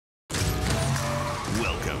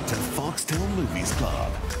Foxtel Movies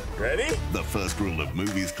Club. Ready? The first rule of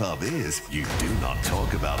Movies Club is you do not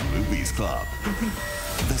talk about Movies Club.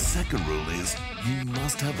 The second rule is you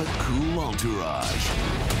must have a cool entourage.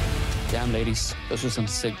 Damn, ladies, those were some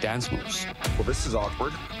sick dance moves. Well, this is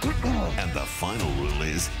awkward. And the final rule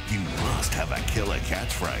is you must have a killer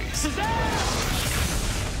catchphrase.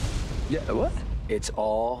 Yeah, what? It's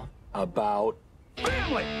all about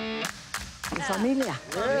family. Familia.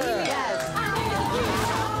 Yes.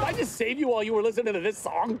 Did I just save you while you were listening to this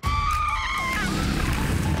song?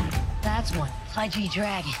 That's one pudgy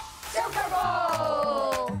dragon. Super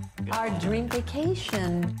Bowl! Our dream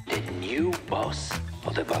vacation. The new boss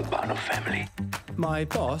of the Balbano family. My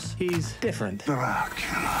boss, he's different.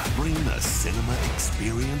 Dracula. Bring the cinema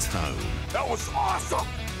experience home. That was awesome!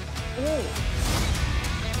 Oh.